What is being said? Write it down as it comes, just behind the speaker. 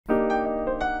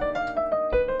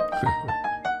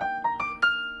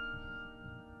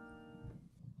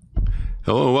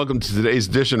Hello and welcome to today's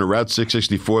edition of Route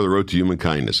 664, The Road to Human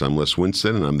Kindness. I'm Les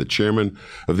Winston, and I'm the chairman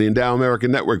of the Endow America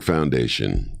Network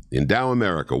Foundation. Endow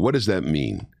America, what does that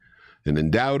mean? An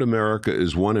endowed America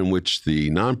is one in which the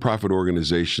nonprofit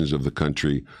organizations of the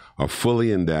country are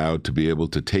fully endowed to be able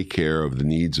to take care of the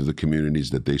needs of the communities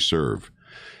that they serve.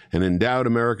 An endowed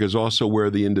America is also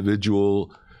where the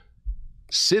individual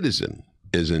citizen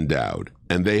is endowed,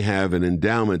 and they have an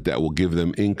endowment that will give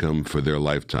them income for their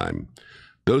lifetime.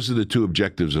 Those are the two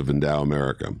objectives of Endow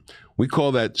America. We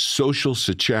call that social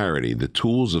security. The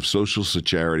tools of social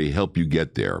security help you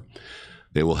get there.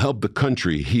 They will help the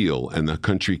country heal, and the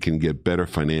country can get better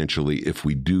financially if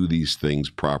we do these things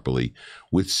properly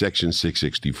with Section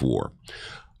 664.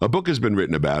 A book has been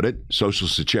written about it, Social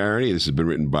Security. This has been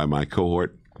written by my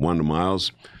cohort, Wanda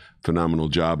Miles. Phenomenal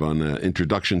job on the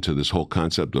introduction to this whole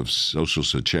concept of social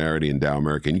security, Endow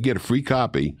America. And you get a free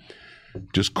copy.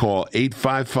 Just call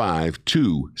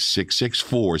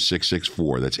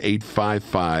 855-2664-664. That's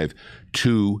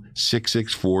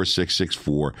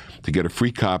 855-2664-664 to get a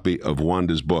free copy of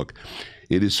Wanda's book.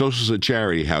 It is Social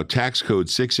Security, How Tax Code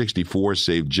 664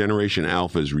 Saved Generation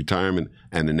Alpha's Retirement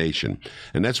and the Nation.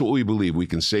 And that's what we believe. We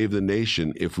can save the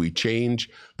nation if we change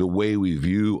the way we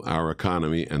view our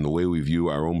economy and the way we view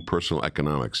our own personal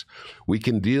economics. We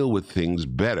can deal with things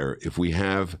better if we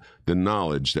have the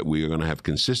knowledge that we are going to have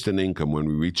consistent income when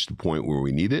we reach the point where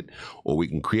we need it, or we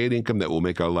can create income that will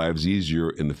make our lives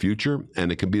easier in the future,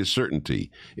 and it can be a certainty.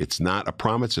 It's not a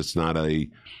promise. It's not a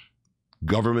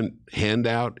government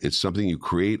handout. It's something you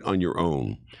create on your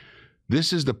own.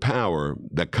 This is the power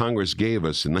that Congress gave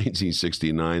us in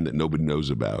 1969 that nobody knows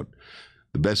about.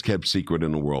 The best kept secret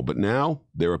in the world. But now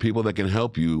there are people that can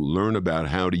help you learn about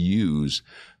how to use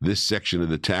this section of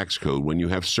the tax code when you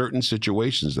have certain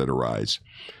situations that arise.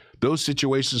 Those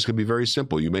situations can be very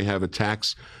simple. You may have a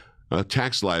tax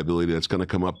liability that's going to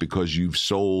come up because you've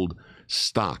sold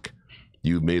stock.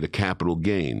 You've made a capital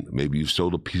gain. Maybe you've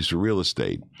sold a piece of real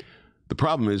estate. The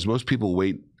problem is most people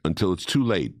wait until it's too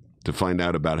late to find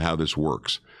out about how this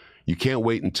works. You can't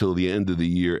wait until the end of the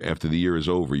year after the year is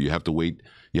over. You have to wait.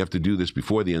 You have to do this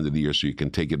before the end of the year so you can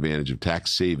take advantage of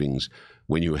tax savings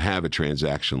when you have a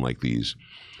transaction like these.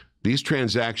 These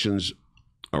transactions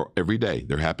are every day.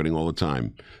 They're happening all the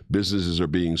time. Businesses are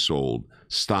being sold.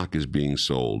 Stock is being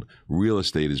sold. Real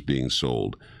estate is being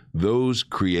sold. Those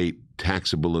create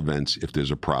taxable events if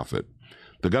there's a profit.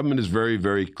 The government is very,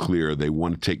 very clear. They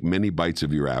want to take many bites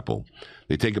of your apple.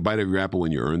 They take a bite of your apple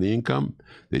when you earn the income.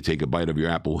 They take a bite of your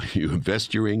apple when you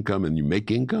invest your income and you make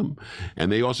income.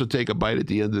 And they also take a bite at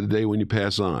the end of the day when you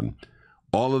pass on.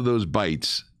 All of those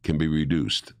bites can be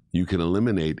reduced. You can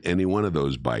eliminate any one of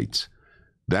those bites.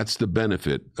 That's the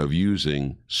benefit of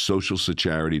using social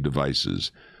security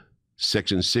devices.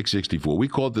 Section 664, we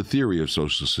call it the theory of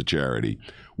social security,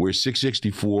 where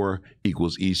 664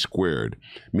 equals E squared,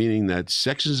 meaning that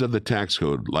sections of the tax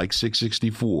code, like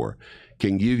 664,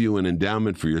 can give you an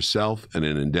endowment for yourself and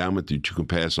an endowment that you can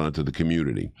pass on to the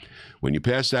community. When you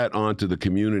pass that on to the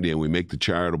community and we make the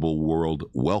charitable world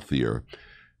wealthier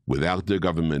without the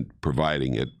government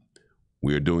providing it,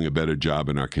 we are doing a better job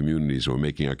in our communities. We're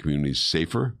making our communities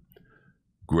safer,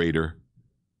 greater,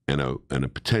 and a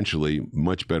potentially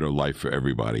much better life for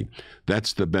everybody.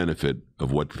 That's the benefit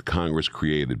of what Congress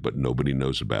created, but nobody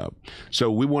knows about.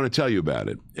 So we want to tell you about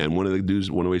it. And one of the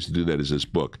ways to do that is this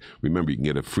book. Remember, you can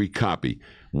get a free copy,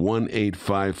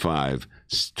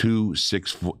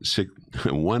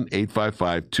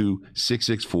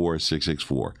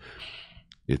 1-855-264-664.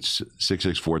 It's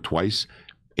 664 twice,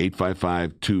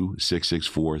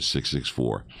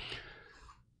 855-264-664.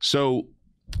 So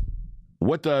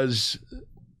what does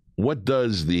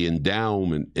the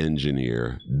endowment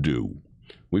engineer do?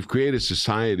 We've created a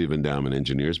society of endowment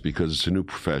engineers because it's a new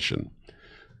profession.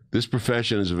 This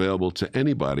profession is available to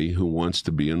anybody who wants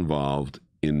to be involved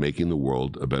in making the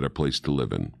world a better place to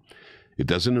live in. It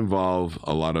doesn't involve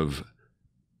a lot of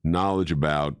knowledge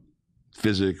about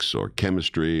physics or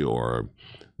chemistry or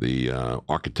the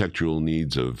architectural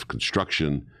needs of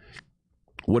construction.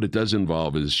 What it does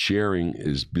involve is sharing,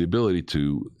 is the ability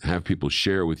to have people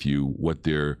share with you what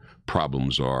their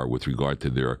problems are with regard to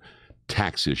their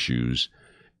tax issues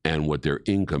and what their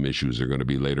income issues are going to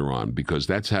be later on, because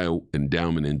that's how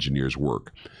endowment engineers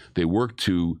work. They work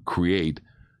to create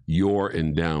your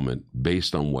endowment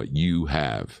based on what you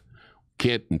have.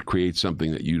 Can't create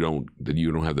something that you don't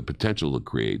have the potential to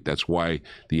create. That's why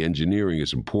the engineering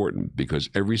is important,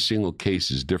 because every single case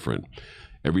is different.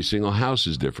 Every single house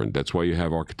is different. That's why you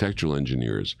have architectural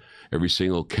engineers. Every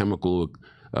single chemical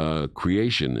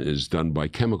creation is done by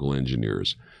chemical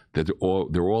engineers. That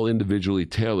they're all individually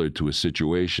tailored to a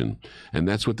situation. And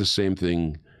that's what the same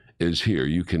thing is here.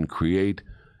 You can create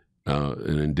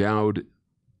an endowed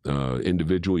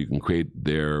individual. You can create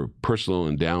their personal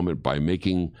endowment by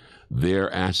making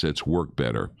their assets work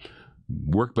better.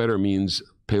 Work better means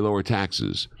pay lower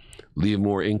taxes, leave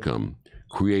more income,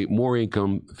 create more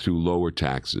income through lower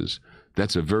taxes.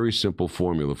 That's a very simple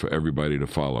formula for everybody to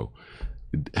follow.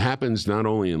 It happens not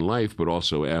only in life, but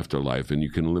also after life. And you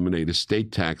can eliminate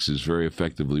estate taxes very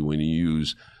effectively when you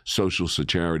use social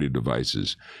security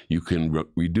devices. You can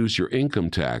reduce your income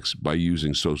tax by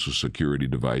using social security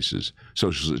devices,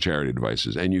 social security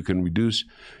devices. And you can reduce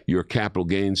your capital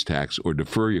gains tax or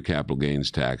defer your capital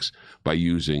gains tax by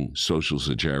using social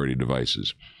security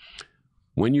devices.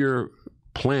 When you're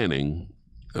planning,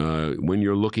 when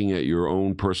you're looking at your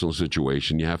own personal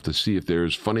situation, you have to see if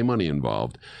there's funny money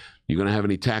involved. You're going to have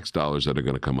any tax dollars that are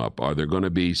going to come up? Are there going to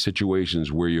be situations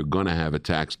where you're going to have a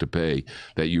tax to pay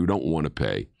that you don't want to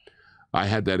pay? I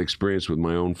had that experience with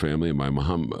my own family. My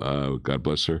mom, God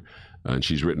bless her, and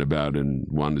she's written about in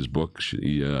Wanda's book.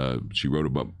 She wrote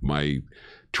about my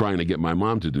trying to get my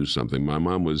mom to do something. My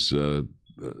mom was in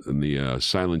the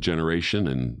silent generation,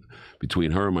 and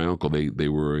between her and my uncle, they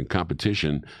were in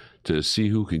competition to see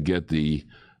who could get the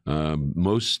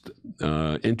most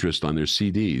interest on their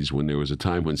CDs, when there was a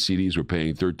time when CDs were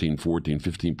paying 13, 14,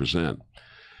 15%.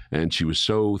 And she was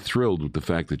so thrilled with the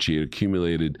fact that she had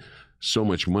accumulated so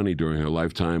much money during her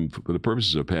lifetime for the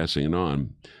purposes of passing it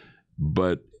on.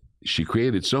 But she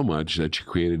created so much that she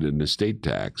created an estate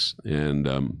tax. And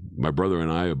my brother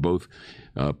and I are both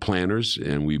planners,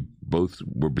 and we both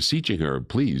were beseeching her,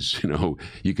 please,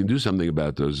 you can do something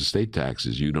about those estate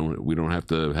taxes. We don't have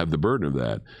to have the burden of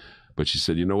that. But she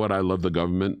said, you know what? I love the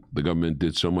government. The government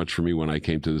did so much for me when I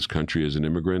came to this country as an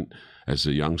immigrant. As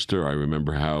a youngster, I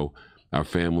remember how our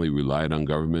family relied on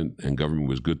government, and government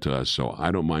was good to us. So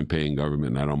I don't mind paying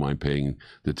government, and I don't mind paying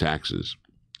the taxes.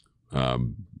 A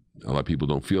lot of people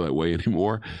don't feel that way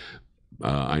anymore.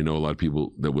 I know a lot of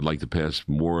people that would like to pass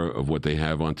more of what they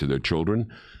have on to their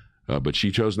children. But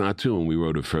she chose not to, and we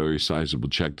wrote a very sizable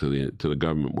check to the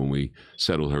government when we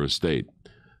settled her estate.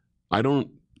 I don't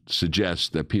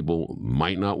suggest that people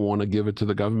might not want to give it to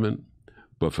the government,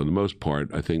 but for the most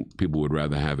part, I think people would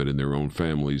rather have it in their own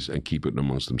families and keep it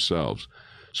amongst themselves.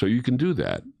 So you can do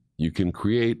that. You can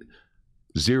create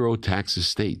zero tax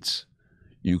estates.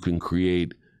 You can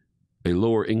create a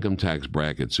lower income tax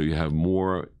bracket so you have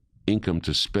more income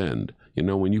to spend.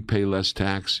 When you pay less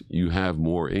tax, you have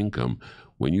more income.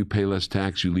 When you pay less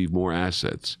tax, you leave more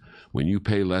assets. When you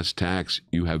pay less tax,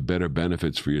 you have better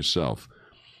benefits for yourself.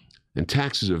 And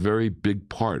tax is a very big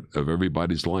part of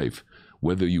everybody's life,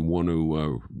 whether you want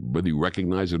to, whether you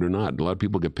recognize it or not. A lot of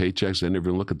people get paychecks, they never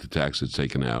even look at the tax that's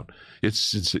taken out. It's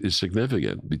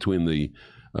significant between the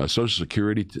Social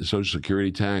Security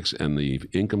tax and the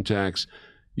income tax.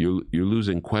 You're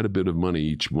losing quite a bit of money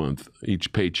each month,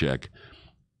 each paycheck.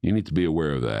 You need to be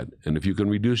aware of that. And if you can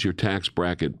reduce your tax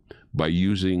bracket by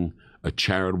using a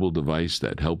charitable device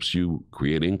that helps you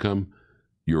create income,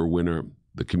 you're a winner.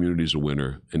 The community's a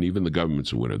winner, and even the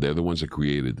government's a winner. They're the ones that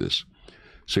created this.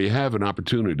 So you have an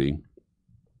opportunity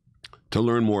to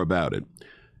learn more about it.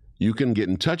 You can get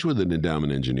in touch with an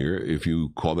endowment engineer if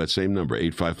you call that same number,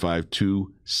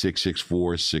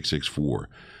 855-2664-664.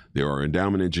 There are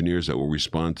endowment engineers that will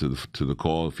respond to the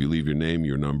call. If you leave your name,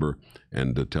 your number,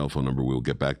 and the telephone number, we'll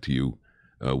get back to you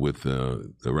with a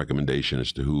recommendation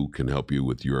as to who can help you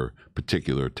with your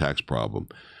particular tax problem.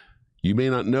 You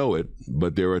may not know it,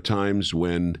 but there are times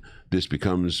when this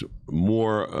becomes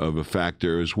more of a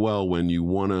factor as well. When you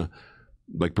want to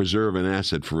preserve an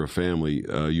asset for a family,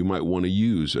 you might want to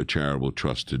use a charitable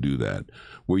trust to do that,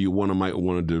 where you might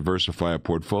want to diversify a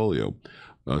portfolio.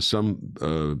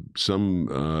 Some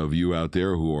of you out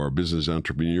there who are business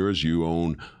entrepreneurs, you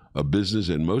own a business.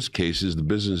 In most cases, the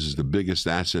business is the biggest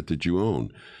asset that you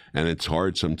own. And it's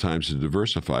hard sometimes to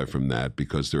diversify from that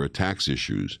because there are tax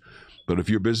issues. But if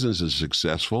your business is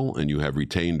successful and you have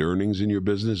retained earnings in your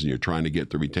business and you're trying to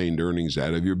get the retained earnings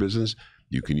out of your business,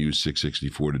 you can use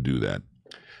 664 to do that.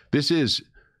 This is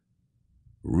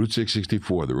Route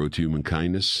 664, the road to human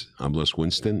kindness. I'm Les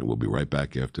Winston. We'll be right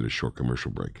back after this short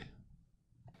commercial break.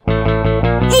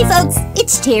 Hey folks,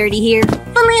 it's Charity here.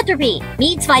 Philanthropy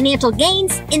meets financial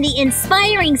gains in the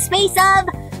inspiring space of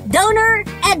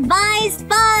donor-advised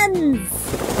funds.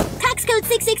 Tax Code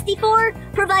 664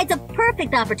 provides a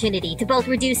perfect opportunity to both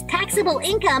reduce taxable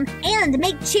income and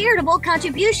make charitable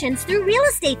contributions through real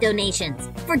estate donations.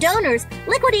 For donors,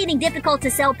 liquidating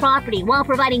difficult-to-sell property while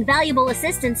providing valuable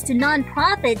assistance to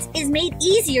nonprofits is made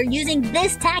easier using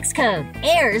this tax code.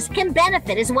 Heirs can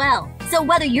benefit as well. So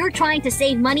whether you're trying to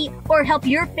save money or help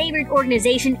your favorite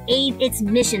organization aid its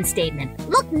mission statement,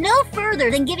 look no further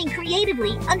than giving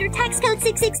creatively under tax code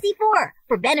 664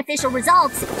 for beneficial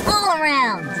results all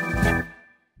around.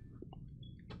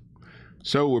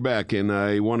 So we're back, and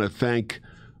I want to thank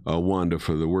Wanda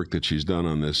for the work that she's done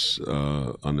on this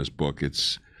book.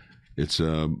 It's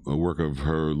a work of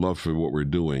her love for what we're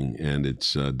doing, and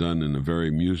it's done in a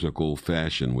very musical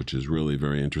fashion, which is really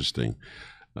very interesting.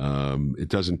 It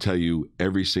doesn't tell you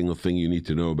every single thing you need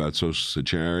to know about social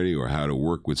charity or how to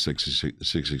work with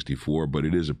 664, but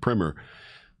it is a primer.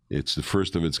 It's the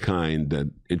first of its kind that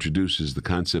introduces the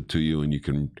concept to you, and you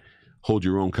can hold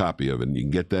your own copy of it. And you can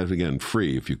get that, again,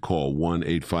 free if you call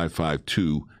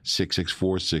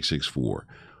 1-855-2-664-664.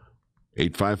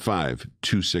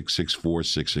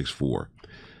 855-266-4664.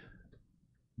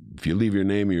 If you leave your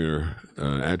name, your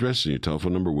address, and your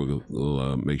telephone number,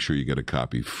 we'll make sure you get a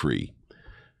copy free.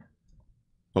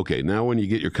 Okay, now when you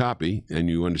get your copy and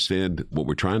you understand what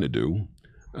we're trying to do,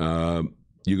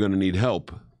 you're going to need help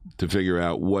to figure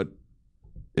out what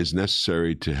is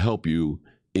necessary to help you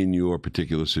in your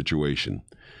particular situation.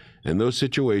 And those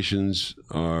situations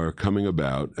are coming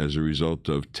about as a result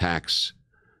of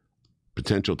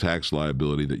potential tax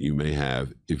liability that you may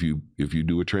have if you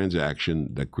do a transaction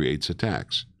that creates a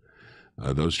tax.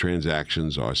 Those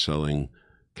transactions are selling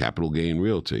capital gain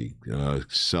realty,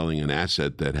 selling an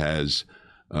asset that has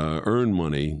earned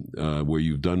money where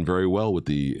you've done very well with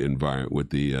the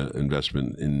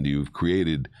investment, and you've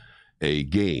created a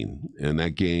gain, and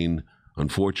that gain,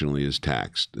 unfortunately, is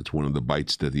taxed. It's one of the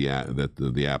bites that the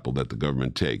apple that the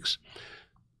government takes.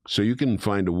 So you can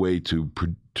find a way to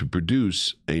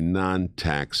produce a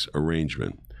non-tax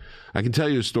arrangement. I can tell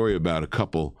you a story about a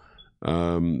couple,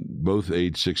 both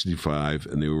age 65,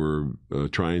 and they were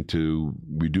trying to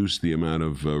reduce the amount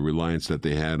of reliance that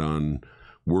they had on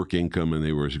work income, and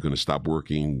they were going to stop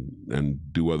working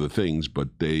and do other things, but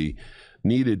they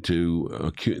needed to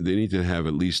have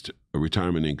at least a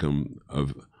retirement income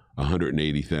of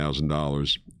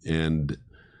 $180,000, and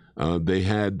they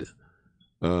had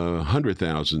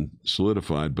 $100,000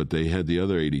 solidified, but they had the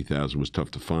other $80,000 was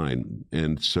tough to find,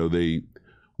 and so they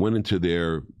went into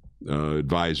their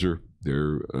advisor,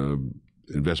 their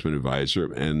investment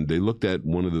advisor, and they looked at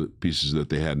one of the pieces that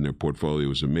they had in their portfolio. It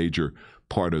was a major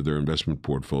part of their investment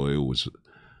portfolio was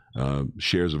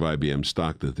shares of IBM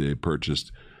stock that they had purchased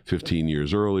 15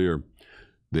 years earlier.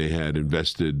 They had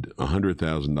invested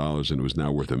 $100,000 and it was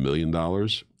now worth $1 million.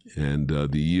 And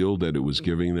the yield that it was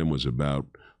giving them was about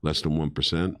less than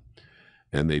 1%.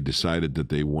 And they decided that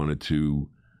they wanted to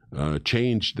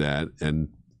change that and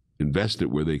invest it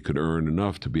where they could earn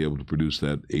enough to be able to produce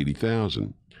that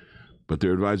 $80,000. But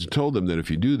their advisor told them that if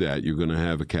you do that, you're going to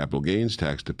have a capital gains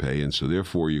tax to pay, and so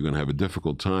therefore you're going to have a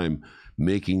difficult time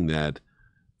making that,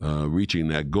 reaching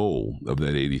that goal of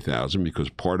that $80,000, because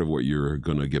part of what you're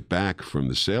going to get back from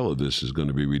the sale of this is going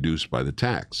to be reduced by the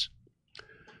tax.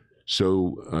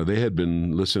 So they had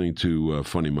been listening to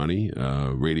Funny Money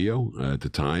radio at the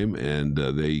time, and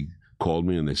they called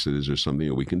me and they said, "Is there something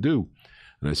that we can do?"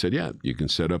 And I said, "Yeah, you can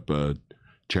set up a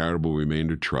charitable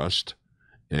remainder trust.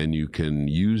 And you can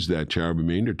use that charitable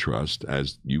remainder trust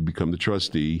as you become the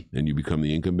trustee and you become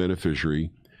the income beneficiary.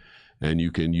 And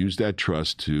you can use that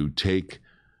trust to take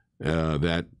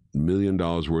that $1 million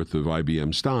worth of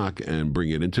IBM stock and bring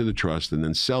it into the trust and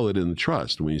then sell it in the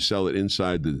trust. When you sell it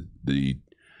inside the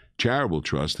charitable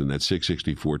trust and that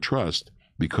 664 trust,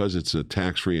 because it's a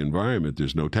tax-free environment,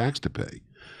 there's no tax to pay.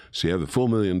 So you have the full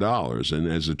 $1 million.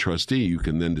 And as a trustee, you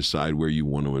can then decide where you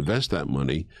want to invest that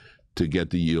money to get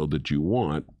the yield that you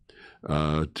want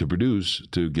to produce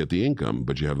to get the income,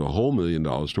 but you have the whole $1 million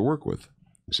to work with."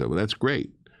 I said, "Well, that's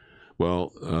great."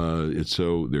 Well,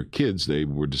 so their kids, they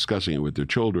were discussing it with their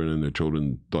children, and their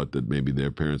children thought that maybe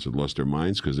their parents had lost their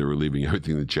minds because they were leaving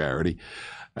everything to charity.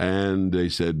 And they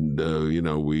said,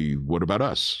 what about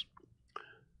us?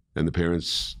 And the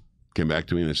parents came back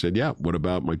to me and they said, "Yeah, what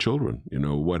about my children?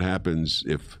 What happens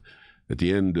if at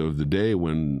the end of the day,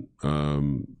 when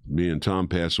me and Tom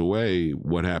pass away,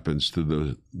 what happens to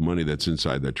the money that's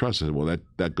inside that trust?" I said, "Well,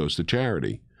 that goes to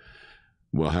charity."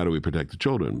 "Well, how do we protect the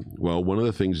children?" Well, one of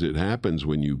the things that happens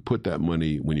when you put that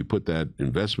money, when you put that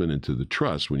investment into the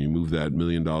trust, when you move that $1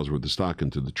 million worth of stock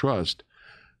into the trust,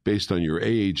 based on your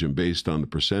age and based on the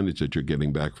percentage that you're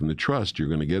getting back from the trust, you're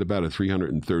going to get about a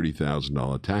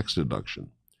 $330,000 tax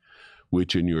deduction,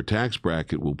 which in your tax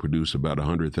bracket will produce about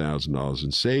 $100,000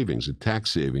 in savings. In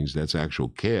tax savings, that's actual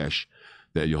cash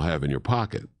that you'll have in your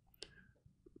pocket.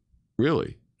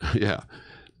 Really? Yeah.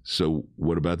 So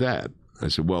what about that? I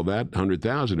said, "Well, that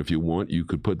 $100,000, if you want, you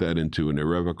could put that into an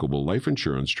irrevocable life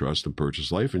insurance trust and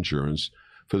purchase life insurance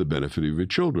for the benefit of your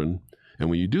children. And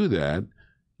when you do that,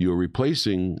 you're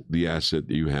replacing the asset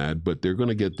that you had, but they're going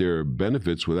to get their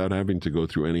benefits without having to go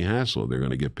through any hassle. They're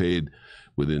going to get paid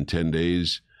within 10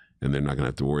 days, and they're not going to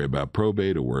have to worry about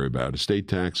probate or worry about estate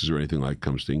taxes or anything like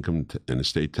comes to income and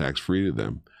estate tax free to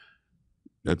them.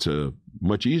 That's a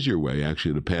much easier way,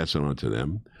 actually, to pass it on to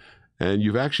them. And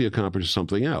you've actually accomplished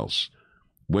something else.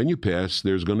 When you pass,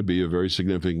 there's going to be a very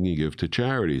significant gift to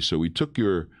charity. So we took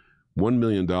your $1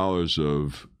 million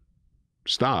of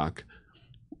stock,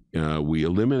 we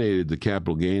eliminated the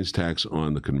capital gains tax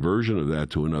on the conversion of that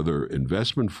to another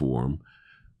investment form.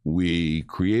 We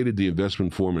created the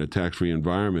investment form in a tax-free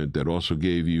environment that also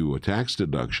gave you a tax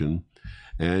deduction,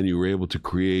 and you were able to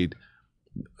create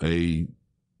a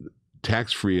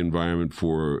tax-free environment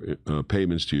for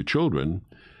payments to your children.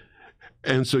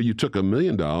 And so you took $1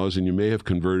 million and you may have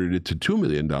converted it to $2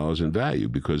 million in value,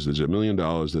 because there's $1 million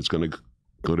that's going to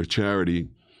go to charity,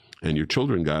 and your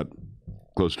children got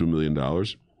close to $1 million.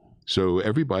 So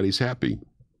everybody's happy.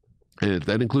 And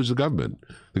that includes the government.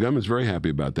 The government's very happy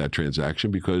about that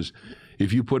transaction, because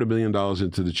if you put $1 million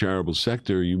into the charitable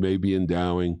sector, you may be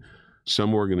endowing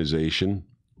some organization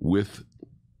with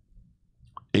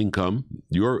income.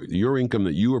 Your income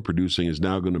that you are producing is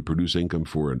now going to produce income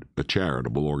for a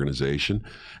charitable organization,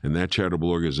 and that charitable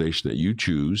organization that you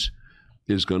choose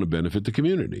is going to benefit the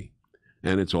community.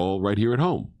 And it's all right here at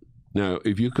home. Now,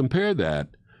 if you compare that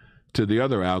to the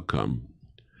other outcome,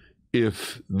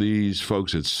 if these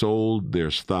folks had sold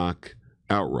their stock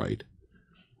outright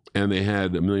and they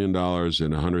had $1 million and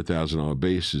a $100,000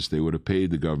 basis, they would have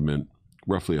paid the government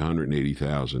roughly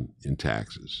 $180,000 in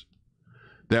taxes.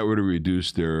 That would have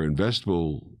reduced their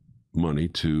investable money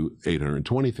to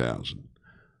 $820,000.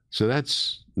 So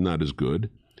that's not as good.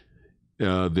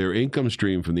 Their income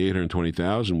stream from the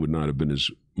 $820,000 would not have been as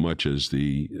much as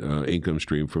the income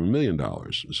stream from $1 million.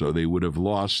 So they would have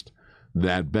lost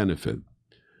that benefit.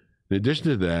 In addition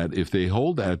to that, if they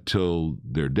hold that till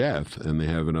their death and they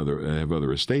have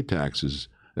other estate taxes,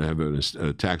 have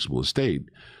a taxable estate,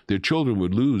 their children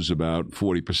would lose about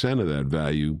 40% of that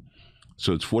value.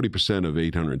 So it's 40% of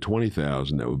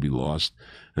 $820,000 that would be lost,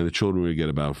 and the children would get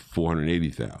about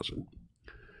 $480,000.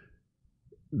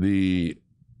 The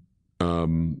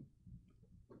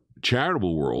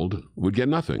charitable world would get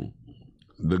nothing.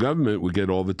 The government would get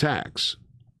all the tax,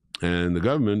 and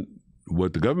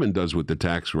what the government does with the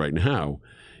tax right now,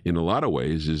 in a lot of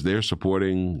ways, is they're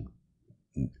supporting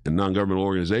non-governmental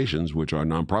organizations, which are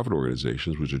nonprofit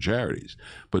organizations, which are charities.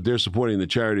 But they're supporting the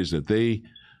charities that they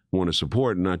want to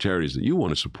support, and not charities that you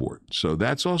want to support. So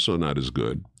that's also not as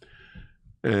good.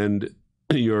 And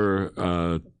your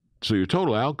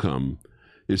total outcome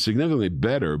is significantly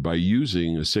better by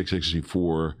using a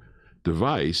 664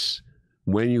 device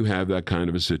when you have that kind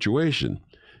of a situation.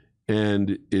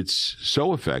 And it's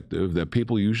so effective that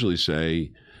people usually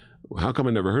say, how come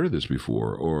I never heard of this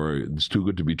before? Or it's too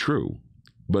good to be true.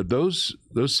 But those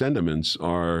sentiments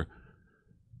are,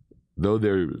 though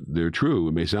they're true,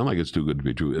 it may sound like it's too good to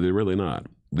be true, they're really not.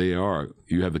 They are.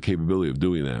 You have the capability of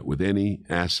doing that with any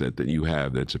asset that you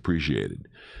have that's appreciated.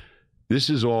 This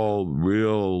is all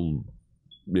real,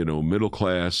 middle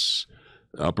class,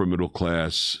 upper middle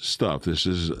class stuff. This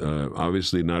is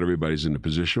obviously not everybody's in a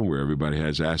position where everybody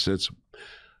has assets.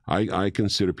 I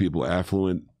consider people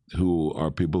affluent who are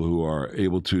people who are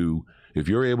able to, if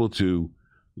you're able to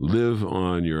live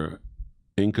on your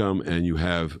income and you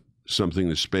have something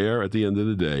to spare at the end of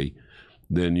the day,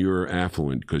 then you're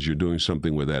affluent because you're doing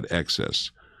something with that excess.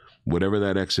 Whatever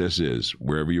that excess is,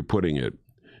 wherever you're putting it,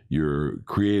 you're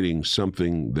creating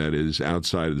something that is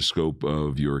outside of the scope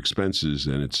of your expenses,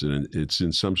 and it's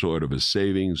in some sort of a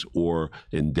savings or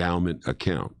endowment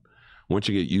account. I want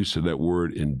you to get used to that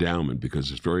word endowment,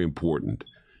 because it's very important.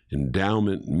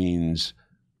 Endowment means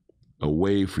a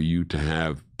way for you to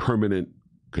have permanent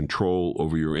control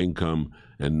over your income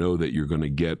and know that you're going to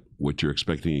get what you're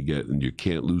expecting to get, and you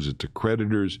can't lose it to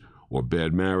creditors or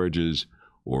bad marriages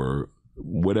or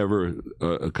whatever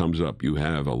comes up. You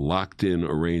have a locked-in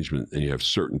arrangement, and you have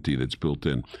certainty that's built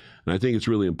in. And I think it's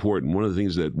really important. One of the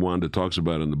things that Wanda talks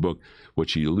about in the book, what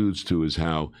she alludes to, is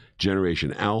how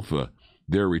Generation Alpha,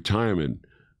 their retirement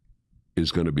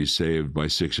is going to be saved by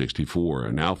 664.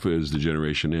 And Alpha is the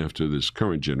generation after this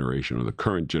current generation, or the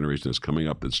current generation that's coming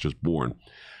up that's just born.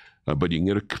 But you can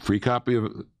get a free copy of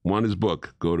Wanda's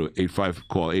book. Go to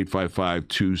call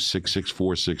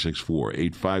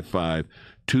 855-266-4664,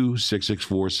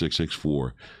 855-266-4664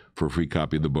 for a free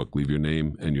copy of the book. Leave your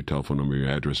name and your telephone number, your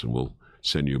address, and we'll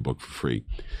send you a book for free.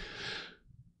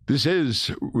 This is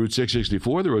Route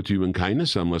 664, the Road to Human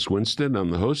Kindness. I'm Les Winston.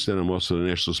 I'm the host, and I'm also the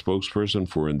national spokesperson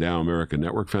for Endow America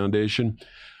Network Foundation.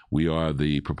 We are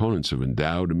the proponents of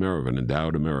endowed America, an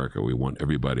endowed America. We want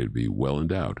everybody to be well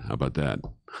endowed. How about that?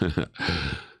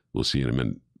 We'll see you in a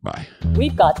minute. Bye.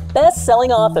 We've got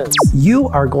best-selling authors. You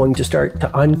are going to start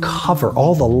to uncover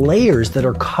all the layers that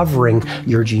are covering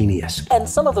your genius. And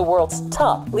some of the world's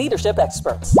top leadership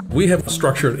experts. We have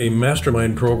structured a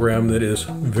mastermind program that is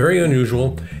very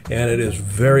unusual and it is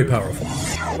very powerful.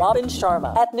 Robin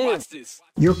Sharma at noon.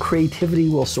 Your creativity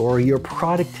will soar, your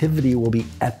productivity will be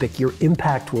epic, your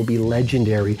impact will be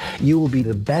legendary. You will be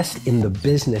the best in the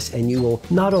business, and you will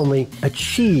not only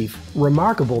achieve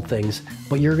remarkable things,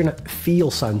 but you're going to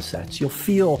feel sunsets. You'll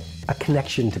feel a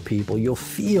connection to people. You'll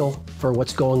feel for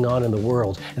what's going on in the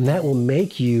world, and that will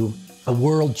make you a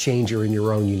world changer in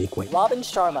your own unique way. Robin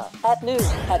Sharma at noon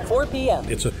at 4 p.m.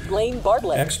 It's a Blaine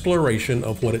Bartlett. exploration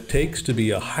of what it takes to be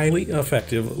a highly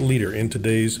effective leader in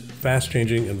today's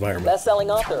fast-changing environment. Best-selling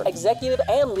author, executive,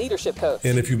 and leadership coach.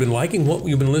 And if you've been liking what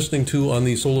you've been listening to on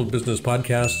these Soul of Business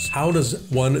podcasts, how does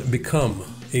one become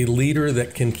a leader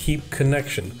that can keep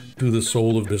connection to the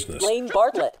soul of business? Blaine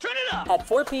Bartlett at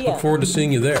 4 p.m. Look forward to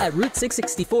seeing you there. At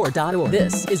Route664.org.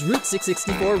 This is Route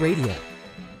 664 Radio.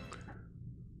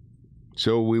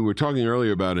 So we were talking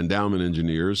earlier about endowment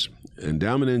engineers.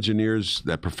 Endowment engineers,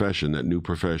 that profession, that new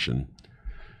profession,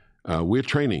 we're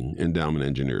training endowment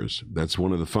engineers. That's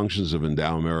one of the functions of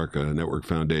Endow America Network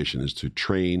Foundation, is to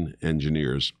train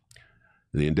engineers.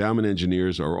 The endowment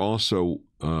engineers are also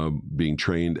being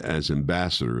trained as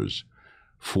ambassadors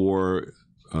for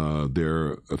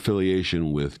their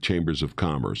affiliation with chambers of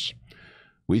commerce.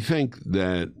 I think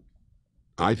that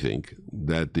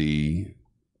the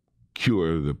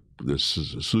cure, the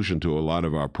solution to a lot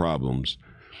of our problems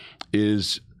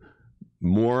is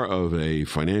more of a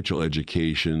financial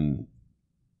education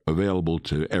available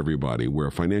to everybody,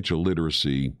 where financial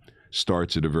literacy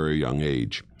starts at a very young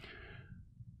age.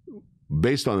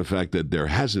 Based on the fact that there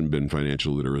hasn't been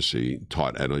financial literacy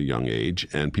taught at a young age,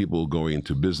 and people going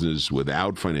into business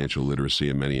without financial literacy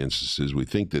in many instances, we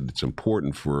think that it's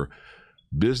important for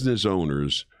business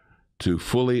owners to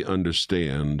fully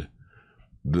understand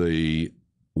the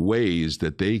ways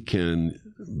that they can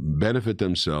benefit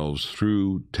themselves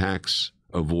through tax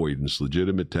avoidance,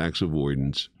 legitimate tax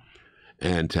avoidance,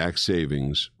 and tax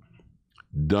savings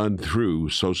done through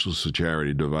social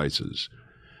security devices.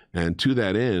 And to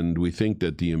that end, we think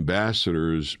that the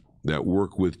ambassadors that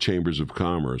work with chambers of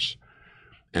commerce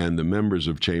and the members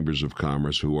of chambers of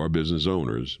commerce who are business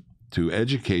owners, to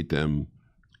educate them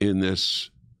in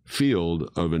this field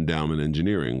of endowment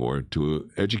engineering, or to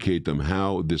educate them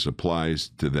how this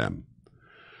applies to them.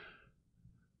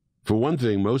 For one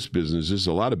thing, most businesses,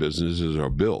 a lot of businesses, are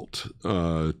built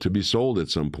to be sold at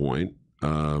some point.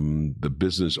 The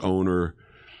business owner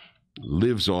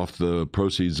lives off the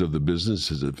proceeds of the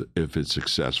business if it's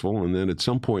successful, and then at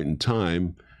some point in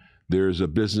time, there's a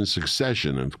business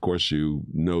succession. And of course, you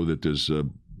know that there's a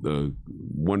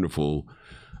wonderful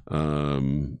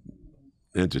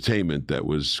entertainment that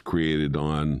was created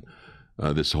on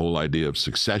this whole idea of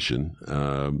succession,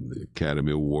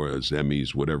 Academy Awards,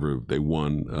 Emmys, whatever they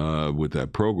won with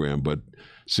that program. But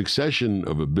succession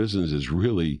of a business is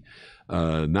really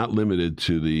not limited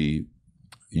to the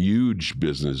huge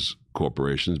business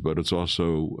corporations, but it's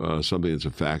also something that's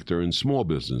a factor in small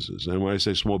businesses. And when I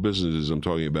say small businesses, I'm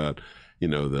talking about,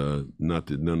 none of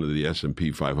the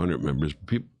S&P 500 members,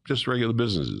 just regular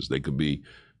businesses. They could be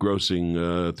grossing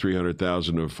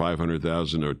 $300,000 or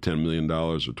 $500,000 or $10 million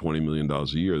or $20 million a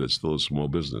year. That's still a small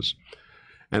business.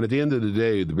 And at the end of the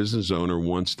day, the business owner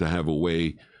wants to have a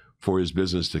way for his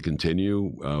business to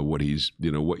continue. What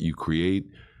you create.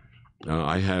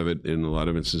 I have it in a lot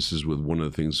of instances with one of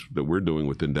the things that we're doing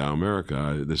with Endow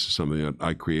America. This is something that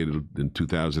I created in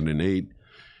 2008.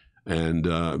 And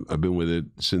I've been with it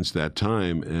since that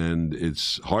time. And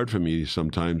it's hard for me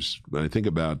sometimes when I think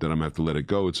about that I'm going to have to let it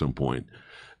go at some point.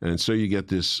 And so you get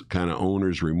this kind of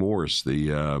owner's remorse, the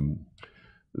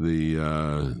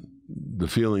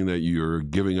feeling that you're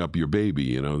giving up your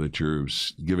baby, that you're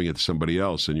giving it to somebody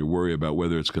else, and you worry about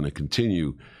whether it's going to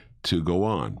continue to go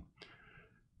on.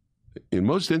 In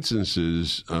most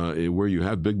instances where you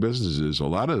have big businesses, a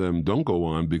lot of them don't go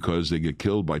on because they get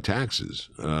killed by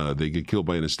taxes. They get killed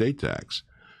by an estate tax.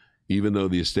 Even though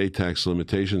the estate tax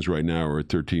limitations right now are at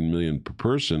 $13 million per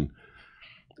person,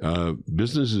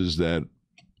 businesses that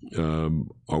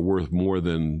are worth more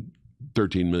than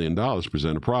 $13 million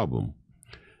present a problem.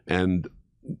 And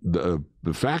the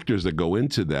factors that go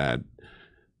into that,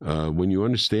 when you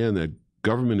understand that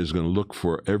government is going to look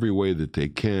for every way that they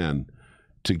can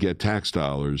to get tax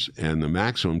dollars and the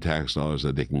maximum tax dollars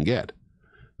that they can get.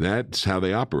 That's how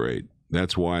they operate.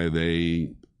 That's why they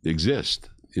exist,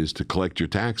 is to collect your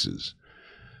taxes.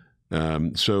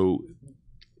 So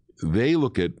they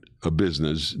look at a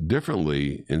business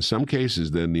differently in some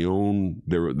cases than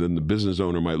the business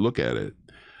owner might look at it.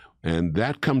 And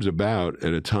that comes about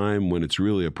at a time when it's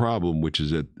really a problem, which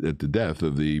is at the death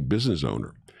of the business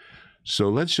owner. So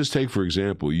let's just take, for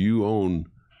example, you own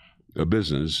a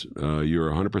business, you're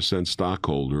a 100%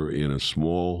 stockholder in a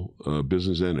small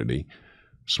business entity,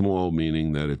 small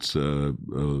meaning that it's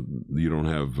you don't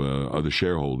have other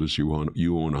shareholders, you own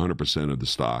 100% of the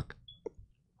stock.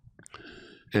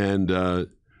 And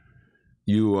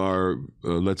you are,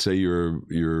 let's say you're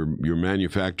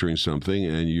manufacturing something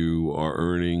and you are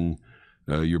earning,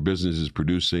 your business is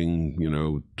producing,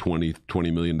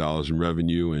 $20 million in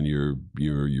revenue, and you're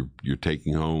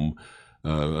taking home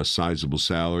a sizable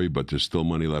salary, but there's still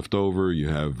money left over.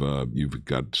 You've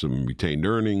got some retained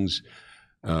earnings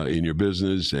in your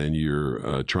business, and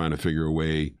you're trying to figure a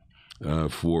way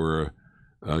for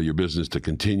your business to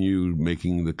continue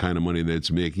making the kind of money that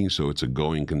it's making, so it's a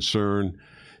going concern.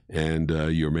 And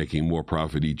you're making more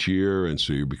profit each year, and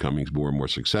so you're becoming more and more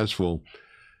successful.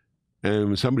 And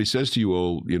when somebody says to you,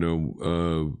 well,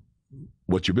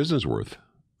 what's your business worth?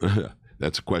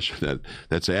 That's a question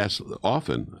that's asked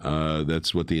often.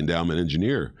 That's what the endowment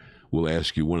engineer will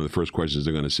ask you. One of the first questions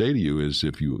they're going to say to you is,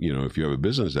 if you have a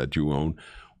business that you own,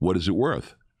 what is it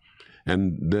worth?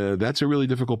 And that's a really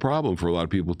difficult problem for a lot of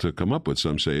people to come up with.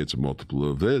 Some say it's a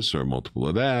multiple of this or a multiple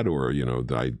of that, or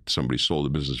somebody sold a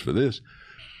business for this.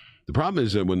 The problem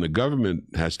is that when the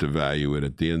government has to value it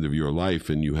at the end of your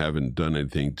life and you haven't done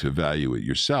anything to value it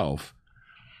yourself,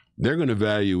 they're going to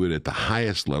value it at the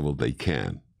highest level they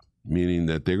can, meaning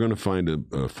that they're going to find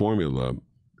a formula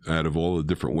out of all the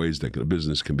different ways that a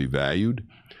business can be valued,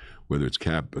 whether it's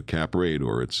a cap rate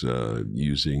or it's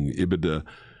using EBITDA,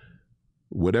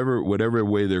 whatever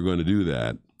way they're going to do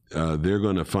that, they're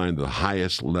going to find the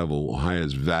highest level,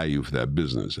 highest value for that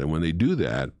business. And when they do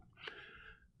that,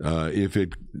 if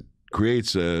it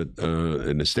creates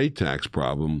an estate tax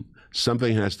problem,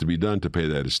 something has to be done to pay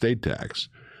that estate tax.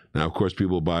 Now, of course,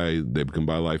 people can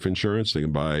buy life insurance. They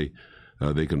can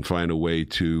find a way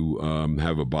to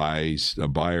have a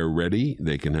buyer ready.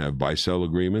 They can have buy-sell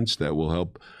agreements that will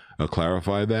help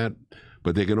clarify that.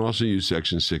 But they can also use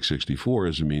Section 664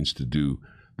 as a means to do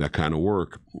that kind of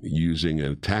work, using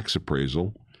a tax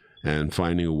appraisal and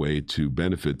finding a way to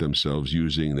benefit themselves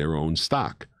using their own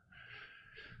stock.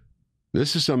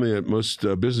 This is something that most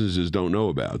businesses don't know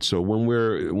about. So when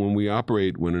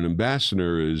an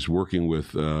ambassador is working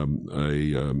with a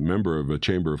member of a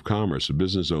chamber of commerce, a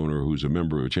business owner who's a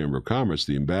member of a chamber of commerce,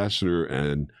 the ambassador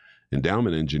and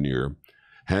endowment engineer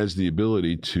has the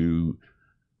ability to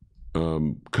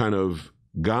kind of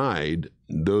guide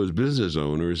those business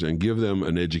owners and give them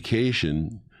an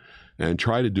education and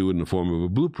try to do it in the form of a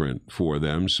blueprint for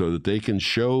them so that they can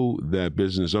show that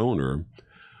business owner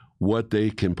what they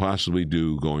can possibly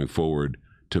do going forward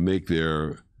to make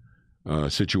their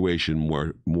situation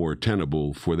more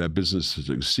tenable for that business to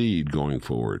succeed going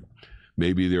forward.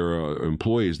 Maybe there are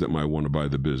employees that might want to buy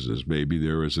the business. Maybe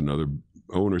there is another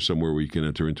owner somewhere we can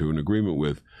enter into an agreement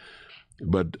with.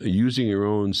 But using your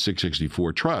own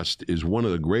 664 trust is one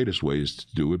of the greatest ways to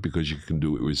do it, because you can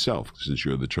do it yourself since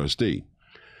you're the trustee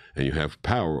and you have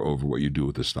power over what you do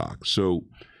with the stock. So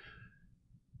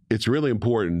it's really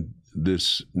important,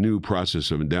 this new process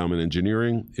of endowment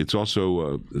engineering. It's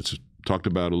also it's talked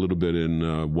about a little bit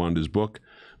in Wanda's book.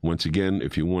 Once again,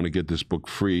 if you want to get this book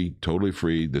free, totally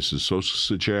free, this is Social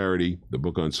Security, the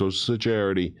book on Social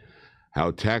Security, How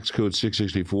Tax Code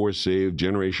 664 Saved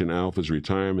Generation Alpha's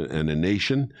Retirement and a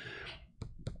Nation.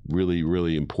 Really,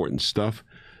 really important stuff.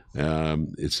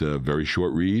 It's a very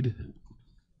short read.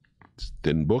 It's a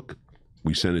thin book.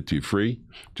 We send it to you free.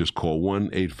 Just call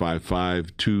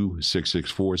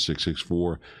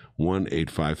 1-855-2664-664,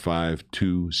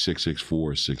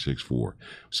 1-855-2664-664.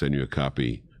 Send you a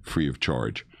copy free of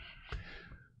charge.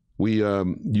 We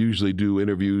usually do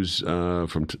interviews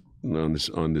on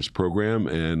this program,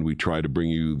 and we try to bring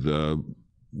you the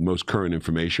most current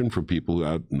information from people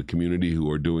out in the community who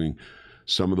are doing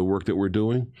some of the work that we're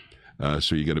doing,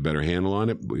 so you get a better handle on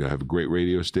it. We have a great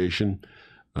radio station,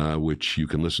 which you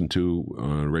can listen to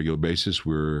on a regular basis.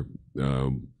 When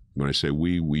I say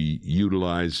we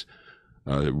utilize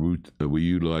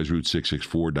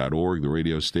root664.org, the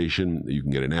radio station. You can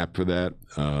get an app for that,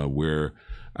 where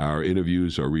our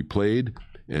interviews are replayed,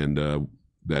 and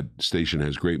that station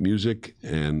has great music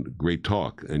and great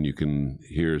talk, and you can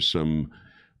hear some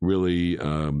really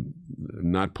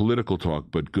not political talk,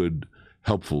 but good,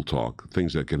 helpful talk,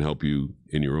 things that can help you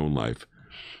in your own life,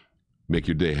 make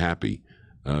your day happy.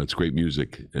 It's great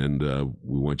music, and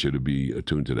we want you to be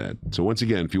attuned to that. So once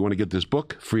again, if you want to get this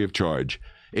book free of charge,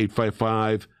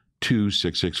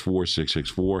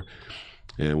 855-2664-664.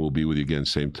 And we'll be with you again,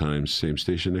 same time, same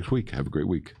station next week. Have a great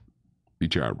week. Be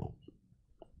charitable.